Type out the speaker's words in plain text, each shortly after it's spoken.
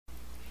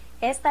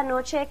Esta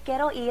noche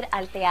quiero ir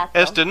al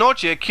teatro. Esta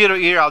noche quiero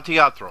ir al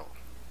teatro.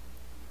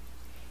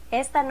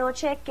 Esta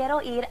noche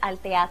quiero ir al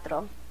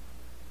teatro.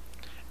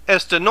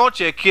 Esta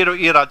noche quiero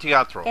ir al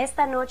teatro.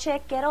 Esta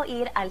noche quiero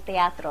ir al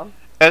teatro.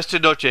 Esta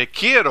noche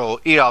quiero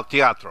ir al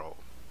teatro.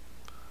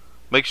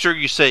 Make sure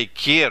you say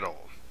quiero.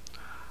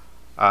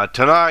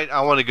 Tonight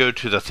I want to go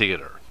to the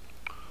theater.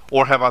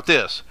 Or how about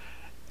this?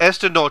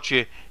 Esta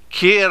noche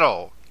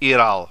quiero ir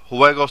al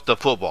juegos de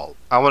fútbol.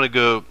 I want to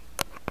go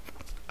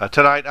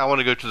tonight I want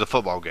to go to the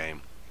football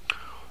game.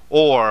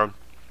 Or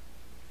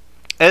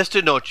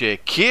esta noche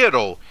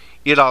quiero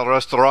ir al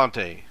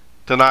restaurante.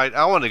 Tonight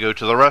I want to go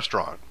to the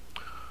restaurant.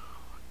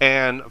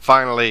 And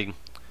finally,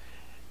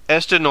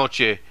 esta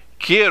noche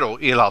quiero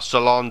ir al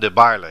salón de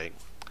baile.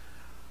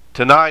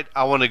 Tonight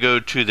I want to go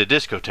to the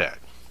discotheque.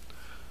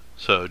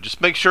 So just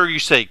make sure you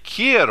say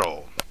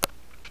quiero.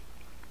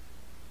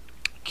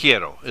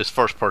 Quiero is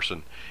first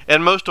person.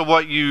 And most of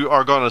what you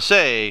are going to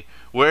say,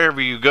 wherever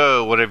you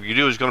go, whatever you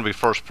do, is going to be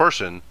first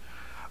person.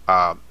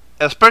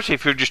 Especially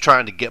if you're just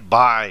trying to get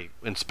by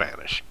in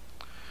Spanish.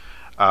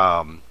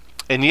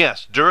 And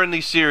yes, during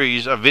these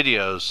series of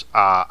videos,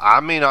 I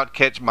may not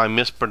catch my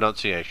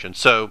mispronunciation.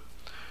 So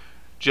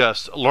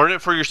just learn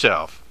it for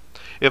yourself.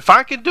 If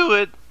I can do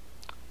it,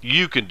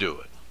 you can do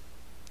it.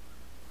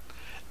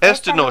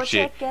 Esta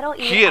noche quiero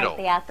ir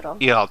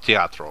al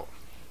teatro.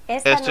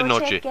 Esta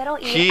noche quiero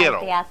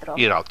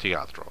ir al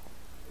teatro.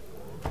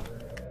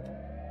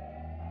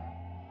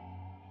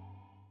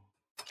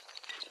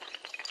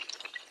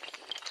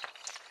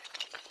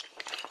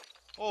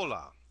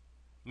 Hola,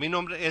 mi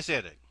nombre es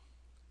Eric.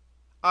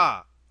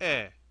 A,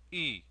 E,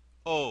 I,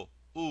 O,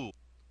 U.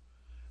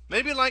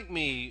 Maybe like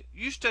me,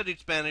 you studied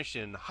Spanish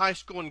in high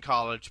school and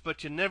college,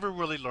 but you never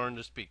really learned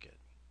to speak it.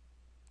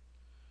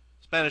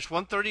 Spanish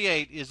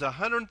 138 is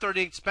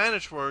 138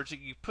 Spanish words that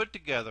you put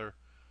together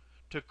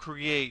to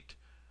create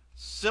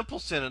simple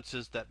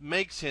sentences that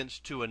make sense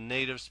to a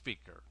native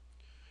speaker.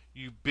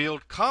 You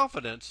build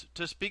confidence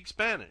to speak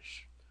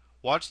Spanish.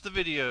 Watch the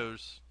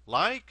videos,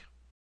 like,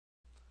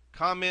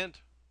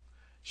 comment,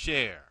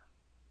 share.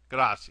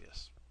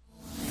 Gracias.